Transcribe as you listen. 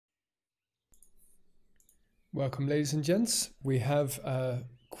Welcome, ladies and gents. We have a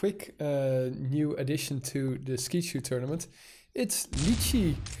quick new addition to the Skeet tournament. It's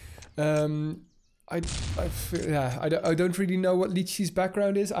Lytchi. I don't really know what Lytchi's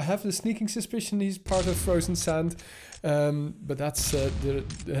background is. I have the sneaking suspicion he's part of Frozen Sand, but that's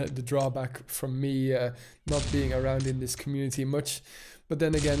the drawback from me not being around in this community much. But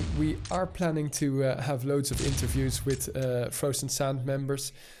then again, we are planning to have loads of interviews with Frozen Sand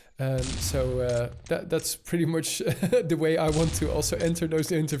members. That's pretty much the way I want to also enter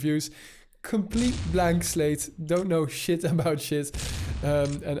those interviews. Complete blank slate, don't know shit about shit,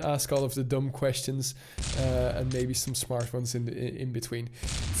 and ask all of the dumb questions and maybe some smart ones in between.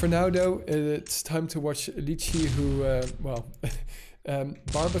 For now though, it's time to watch Lytchi, who,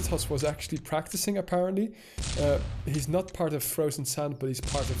 Barbatos was actually practicing apparently. He's not part of Frozen Sand, but he's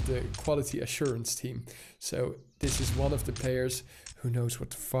part of the quality assurance team. So this is one of the players who knows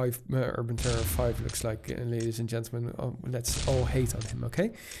what Urban Terror 5 looks like, ladies and gentlemen. Oh, let's all hate on him,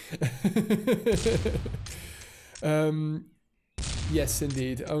 okay? Yes,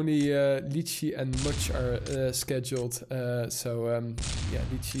 indeed. Only Lytchi and Much are scheduled. Yeah,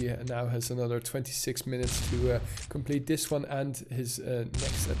 Lytchi now has another 26 minutes to complete this one and his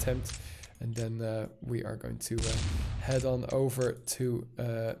next attempt. And then we are going to head on over to,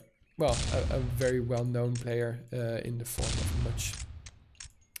 a very well-known player in the form of Much.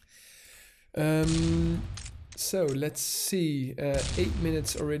 So let's see, 8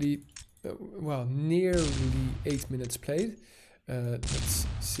 minutes already, nearly 8 minutes played. Let's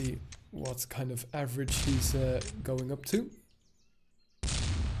see what kind of average he's going up to.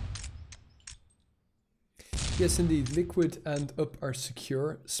 Yes, indeed, Liquid and Up are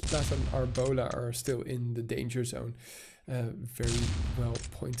secure. Splat and Arbola are still in the danger zone. Very well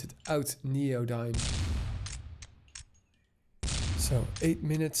pointed out, Neodyne. So 8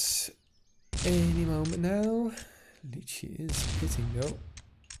 minutes. Any moment now. Lytchi is hitting though.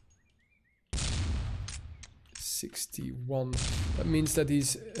 61. That means that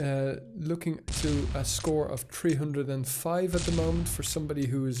he's looking to a score of 305 at the moment for somebody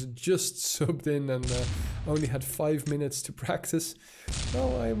who is just subbed in and only had 5 minutes to practice.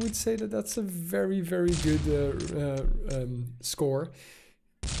 Well, I would say that that's a very, very good score.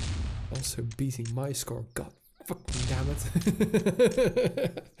 Also beating my score. God fucking damn it.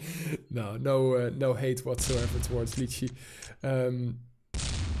 No hate whatsoever towards Lytchi.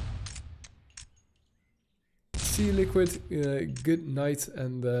 See you, Liquid. Good night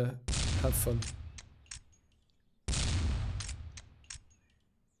and have fun.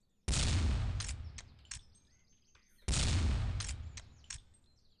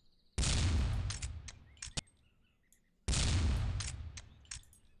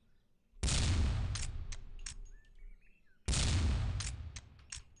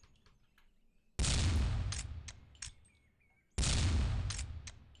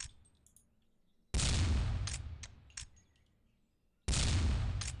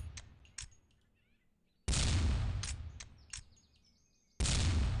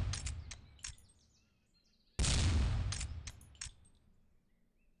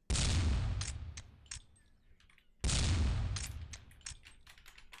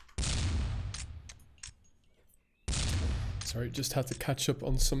 Sorry, just had to catch up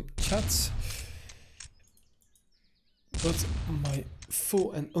on some chats. But my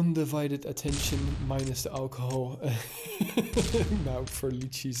full and undivided attention, minus the alcohol, now for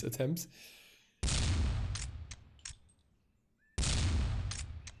Lytchi's attempt.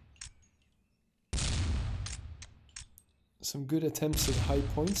 Some good attempts at high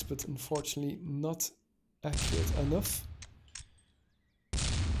points, but unfortunately not accurate enough.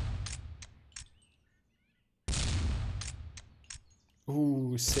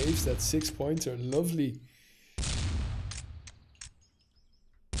 Ooh, saves that 6-pointer, lovely.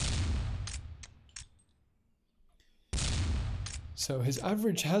 So his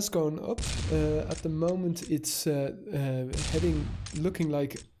average has gone up. At the moment it's looking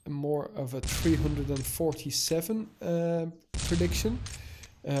like more of a 347 prediction.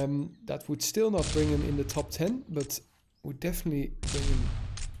 That would still not bring him in the top 10, but would definitely bring him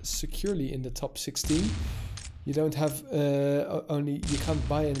securely in the top 16. You don't have you can't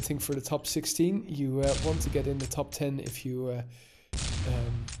buy anything for the top 16. You want to get in the top 10 if you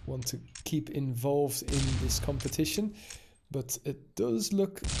want to keep involved in this competition. But it does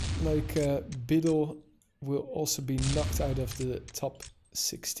look like Biddle will also be knocked out of the top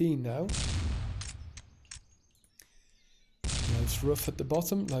 16 now. Life's rough at the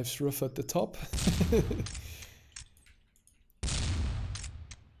bottom, life's rough at the top.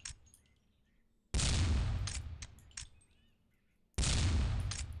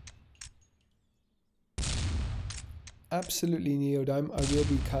 absolutely Neodime. I will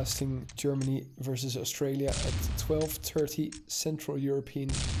be casting Germany versus Australia at 12:30 Central European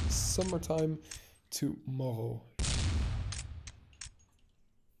Summertime tomorrow.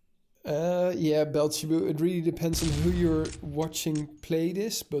 Yeah, Belchibu. It really depends on who you're watching play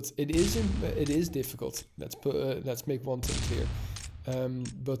this, but it is difficult. Let's make one thing clear.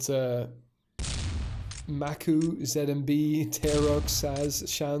 But Maku, ZMB, Terok, Saz,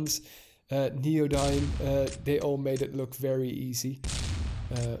 Shans, Neodime, they all made it look very easy.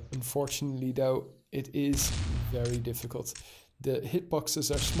 Unfortunately, though, it is very difficult. The hitboxes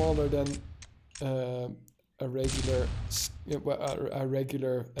are smaller than a regular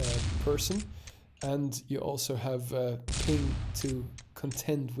person, and you also have ping to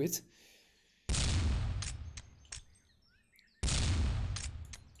contend with.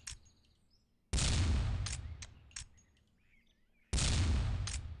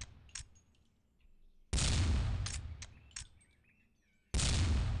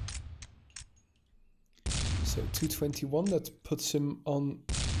 So 221, that puts him on,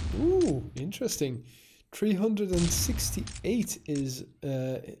 ooh, interesting. 368 is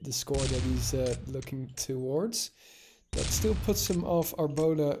the score that he's looking towards. That still puts him off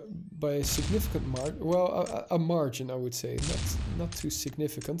Arbola by a significant margin. Well, a margin, I would say, not too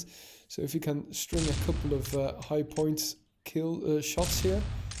significant. So if you can string a couple of high points kill shots here.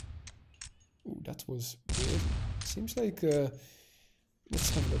 Ooh, that was weird. Seems like, let's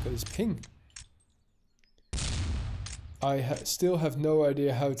have a look at his ping. I still have no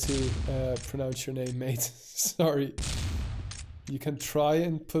idea how to pronounce your name, mate. Sorry. You can try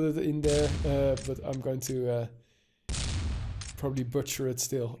and put it in there, but I'm going to probably butcher it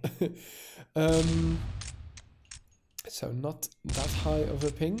still. So not that high of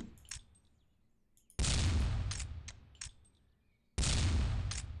a ping.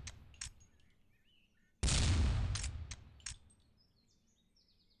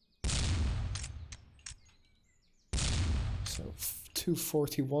 So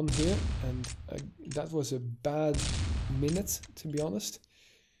 241 here, and that was a bad minute, to be honest.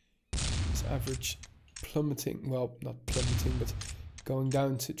 His average plummeting, well, not plummeting, but going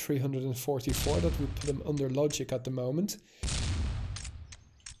down to 344. That would put him under logic at the moment.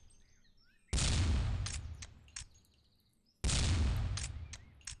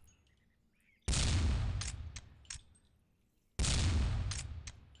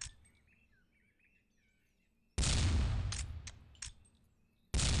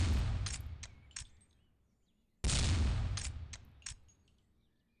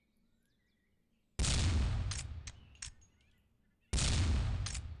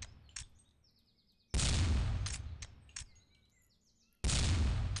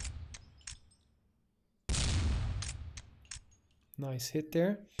 Nice hit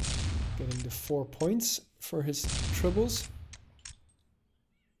there, getting the 4 points for his troubles.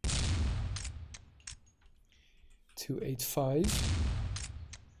 285.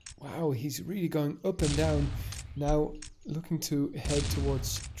 Wow, he's really going up and down. Now looking to head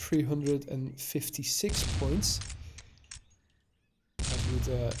towards 356 points. That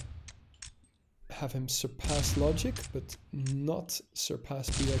would have him surpass Logic, but not surpass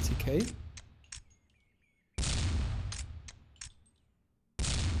BRTK.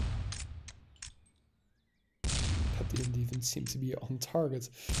 Didn't even seem to be on target.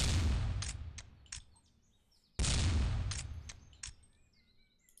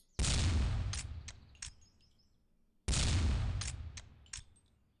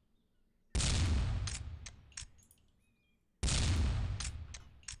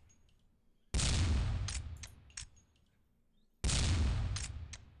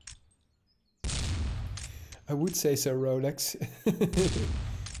 I would say so, Rolex.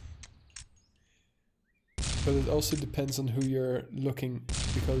 But it also depends on who you're looking,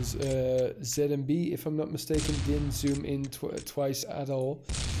 because ZMB, if I'm not mistaken, didn't zoom in twice at all.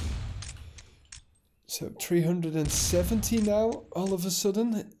 So 370 now, all of a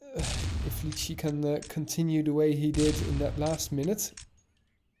sudden. If Lytchi can continue the way he did in that last minute.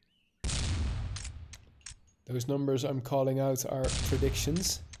 Those numbers I'm calling out are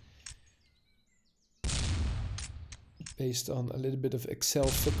predictions, based on a little bit of Excel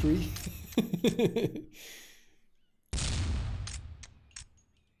fuckery.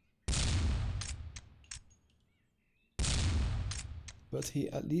 But he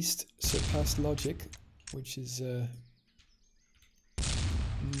at least surpassed Logic, which is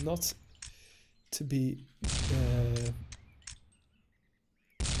not to be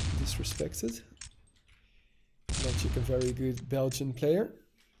disrespected. Logic, a very good Belgian player.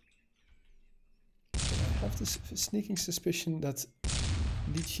 But I have this sneaking suspicion that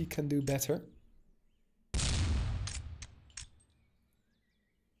Lytchi can do better.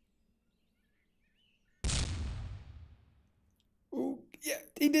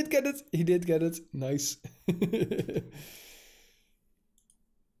 He did get it. He did get it. Nice.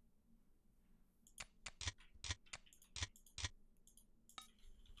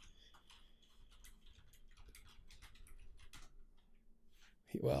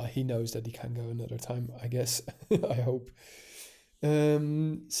 Well, he knows that he can go another time, I guess. I hope.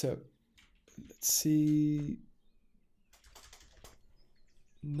 So let's see.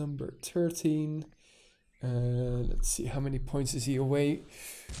 Number 13. Let's see, how many points is he away?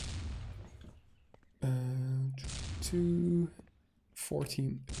 2,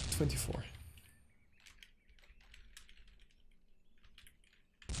 14, 24.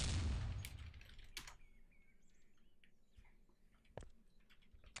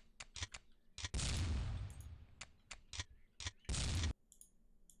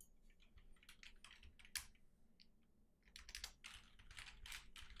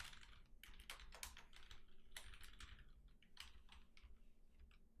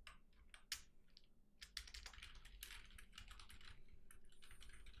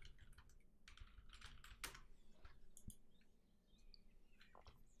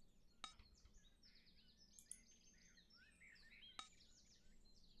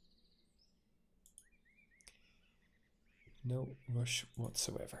 No rush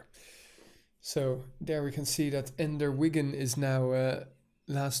whatsoever. So there we can see that Ender Wigan is now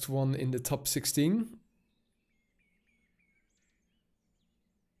last one in the top 16.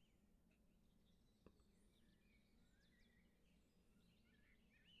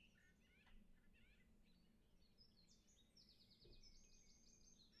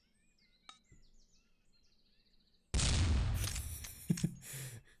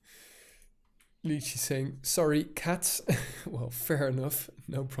 Lytchi saying, sorry, cats. Well, fair enough.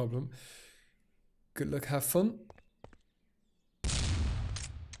 No problem. Good luck, have fun.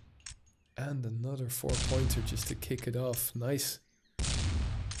 And another 4-pointer just to kick it off. Nice.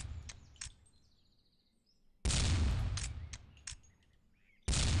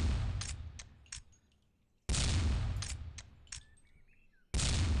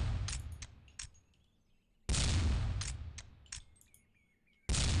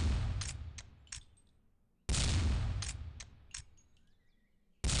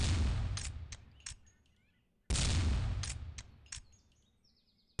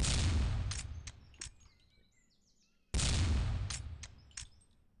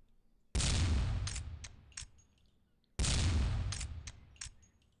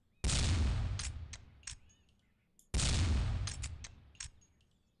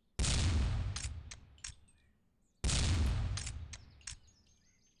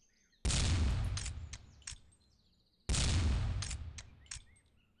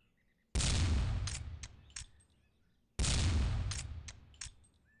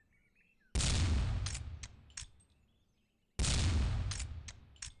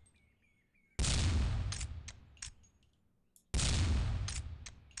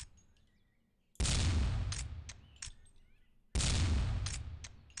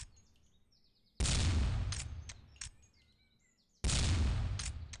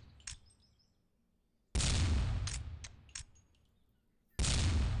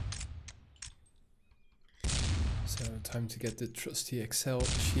 So time to get the trusty Excel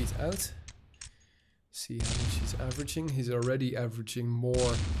sheet out. See how much he's averaging. He's already averaging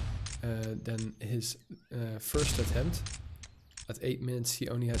more than his first attempt. At 8 minutes he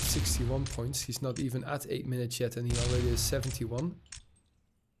only had 61 points. He's not even at 8 minutes yet and he already has 71.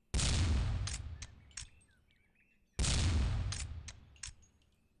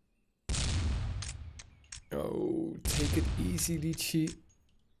 Oh, take it easy, Lytchi.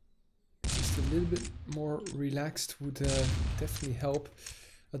 Just a little bit more relaxed would definitely help.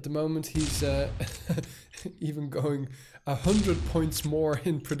 At the moment he's even going 100 points more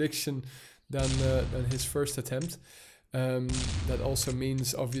in prediction than his first attempt. That also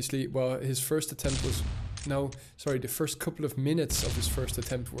means obviously, well, his first attempt was, no, sorry, the first couple of minutes of his first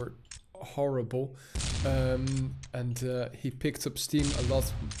attempt were horrible. And he picked up steam a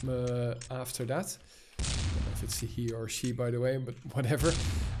lot after that. I don't know if it's a he or she, by the way, but whatever.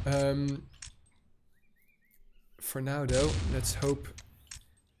 For now though, let's hope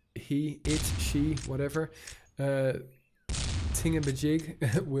he, it, she, whatever,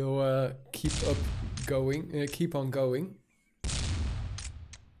 thingamajig will keep on going.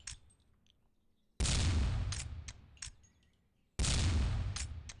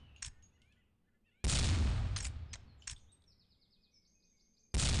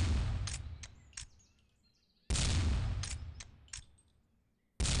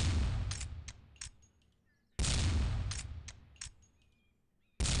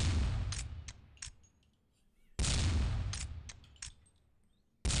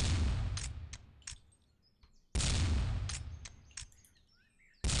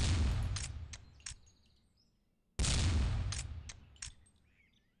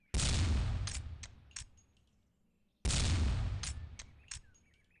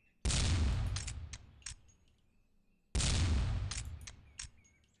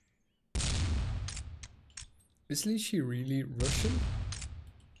 Is Lytchi really Russian?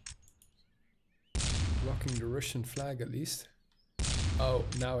 Rocking the Russian flag at least. Oh,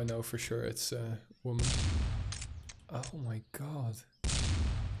 now I know for sure it's a woman. Oh my god.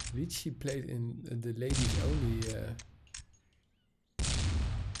 Lytchi played in the ladies only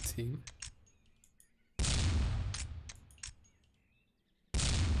team.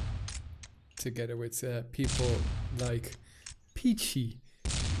 Together with people like Peachy,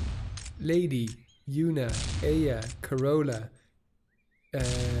 Lady, Yuna, Aya, Corolla,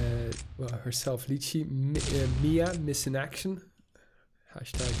 well, herself Lytchi, Mia, Miss in Action,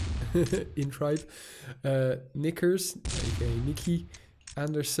 hashtag in tribe, Knickers, aka Nikki,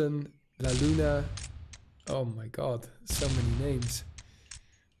 Anderson, La Luna. Oh my god, so many names.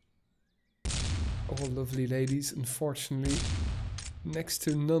 All lovely ladies. Unfortunately, next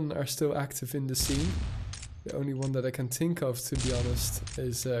to none are still active in the scene. The only one that I can think of, to be honest,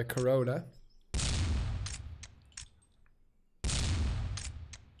 is Corolla.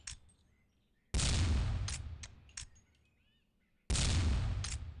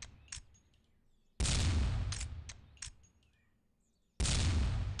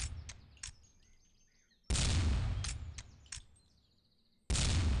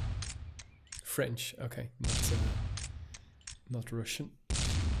 French, okay, not Russian.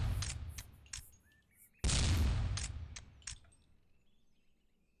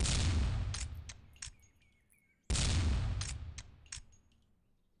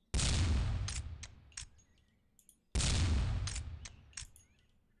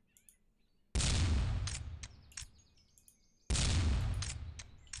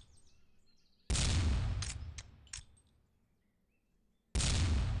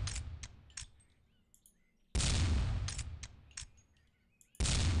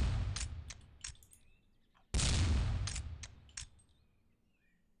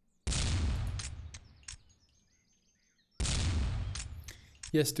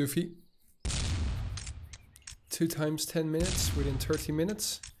 Yes, Doofy. 2 times 10 minutes within 30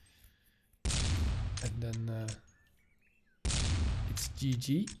 minutes. And then it's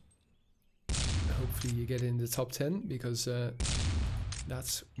GG. Hopefully you get in the top 10, because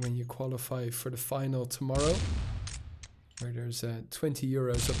that's when you qualify for the final tomorrow, where there's 20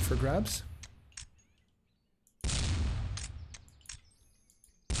 euros up for grabs.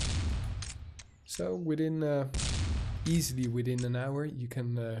 So within easily within an hour you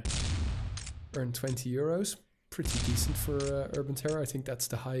can earn 20 euros. Pretty decent for Urban Terror. I think that's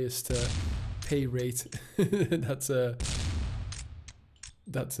the highest pay rate that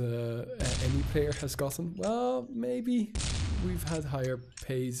any player has gotten. Well, maybe we've had higher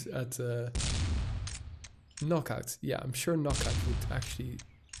pays at Knockout. Yeah, I'm sure Knockout would actually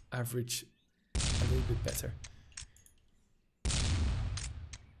average a little bit better.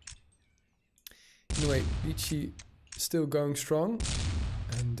 Anyway, Lytchi still going strong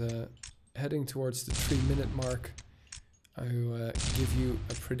and heading towards the 3-minute mark. I'll give you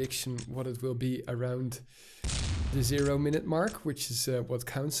a prediction what it will be around the 0-minute mark, which is what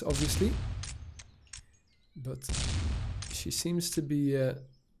counts, obviously. But she seems to be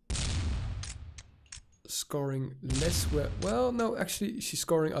scoring less well. Well, no, actually, she's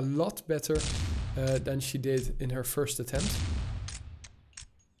scoring a lot better than she did in her first attempt.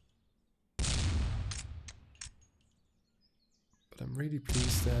 But I'm really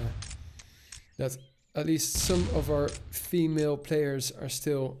pleased that at least some of our female players are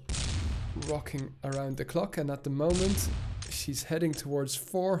still rocking around the clock, and at the moment she's heading towards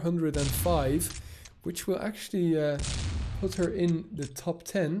 405, which will actually put her in the top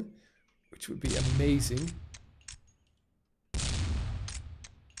 10, which would be amazing.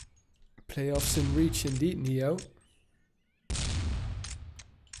 Playoffs in reach indeed, Neo.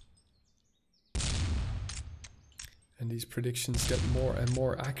 And these predictions get more and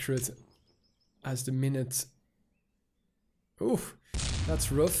more accurate as the minute... Oof,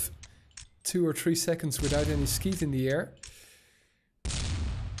 that's rough. 2 or 3 seconds without any Skeet in the air.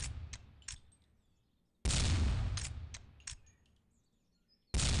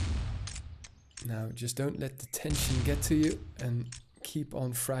 Now, just don't let the tension get to you and keep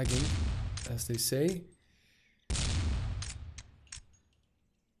on fragging, as they say.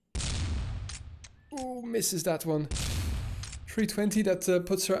 Ooh, misses that one. 320, that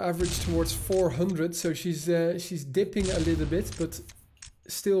puts her average towards 400, so she's dipping a little bit, but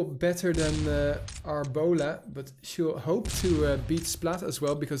still better than our Bola. But she'll hope to beat Splat as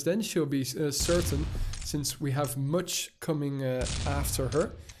well, because then she'll be certain, since we have Much coming after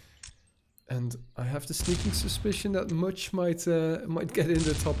her. And I have the sneaking suspicion that Much might get in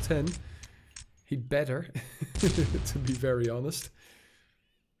the top 10. He'd better, to be very honest.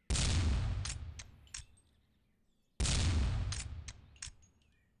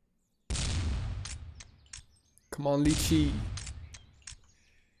 Come on, Lytchi.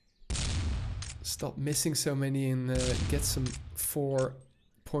 Stop missing so many and get some 4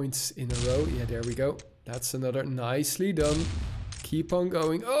 points in a row. Yeah, there we go. That's another. Nicely done. Keep on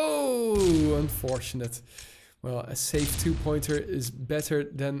going. Oh, unfortunate. Well, a safe 2-pointer is better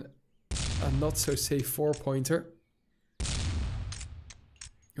than a not so safe 4-pointer.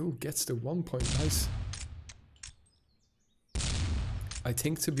 Oh, gets the 1 point. Nice. I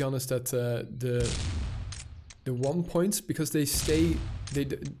think, to be honest, that the 1 points, because they stay,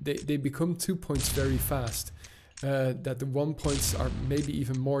 they become 2 points very fast. That the 1 points are maybe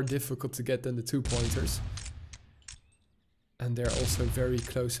even more difficult to get than the 2-pointers. And they're also very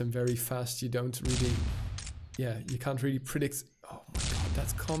close and very fast. You don't really, yeah, you can't really predict. Oh my god,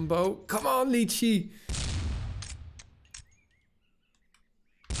 that combo. Come on, Lytchi.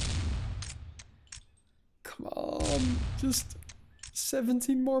 Come on, just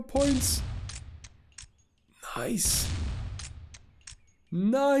 17 more points. Nice.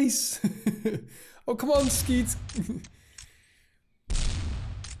 Nice. Oh, come on, Skeet.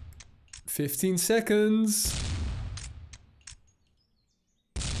 15 seconds.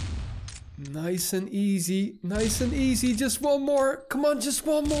 Nice and easy. Nice and easy. Just one more. Come on, just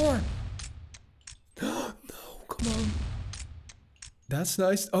one more. No, come on. That's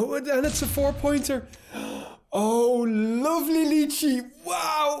nice. Oh, and it's a 4-pointer. Oh, lovely, Lytchi.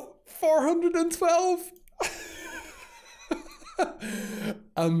 Wow. 412.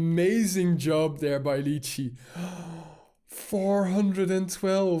 Amazing job there by Lytchi.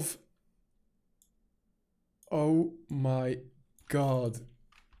 412. Oh my god.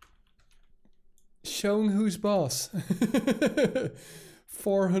 Showing who's boss.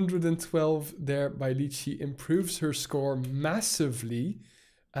 412 there by Lytchi improves her score massively.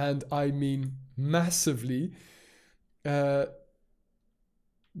 And I mean massively. That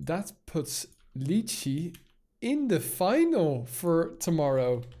puts Lytchi in the final for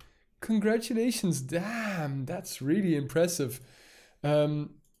tomorrow. Congratulations. Damn, that's really impressive.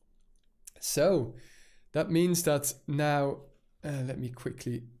 So that means that now, let me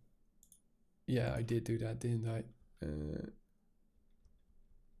quickly, yeah, I did do that, didn't I?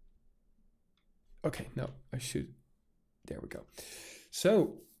 Okay, no, I should, there we go.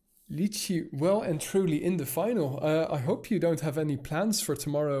 So Lytchi well and truly in the final. I hope you don't have any plans for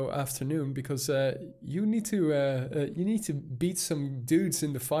tomorrow afternoon, because you need to beat some dudes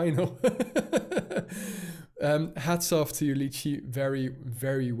in the final. Hats off to you, Lytchi. Very,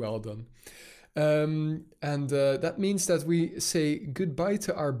 very well done. And that means that we say goodbye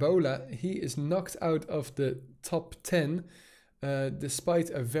to Arbola. He is knocked out of the top 10. Despite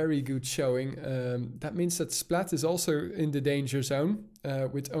a very good showing. That means that Splat is also in the danger zone,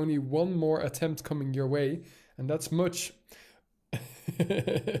 with only one more attempt coming your way, and that's much.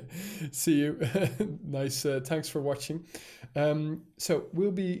 See you. Nice, thanks for watching. So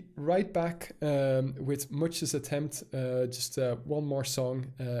we'll be right back with Much's attempt, just one more song,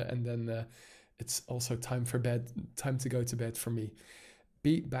 and then it's also time for bed, time to go to bed for me.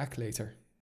 Be back later.